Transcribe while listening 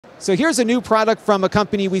So here's a new product from a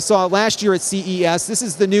company we saw last year at CES. This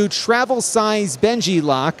is the new travel size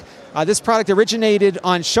Benjilock. This product originated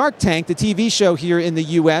on Shark Tank, the TV show here in the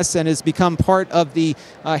US, and has become part of the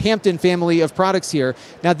Hampton family of products here.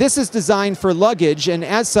 Now this is designed for luggage, and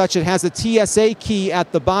as such it has a TSA key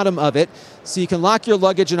at the bottom of it, so you can lock your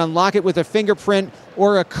luggage and unlock it with a fingerprint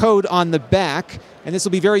or a code on the back. And this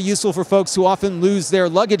will be very useful for folks who often lose their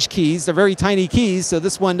luggage keys. They're very tiny keys, so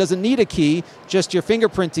this one doesn't need a key, just your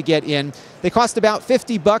fingerprint to get in. They cost about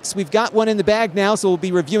 $50. We've got one in the bag now, so we'll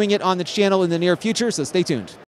be reviewing it on the channel in the near future, so stay tuned.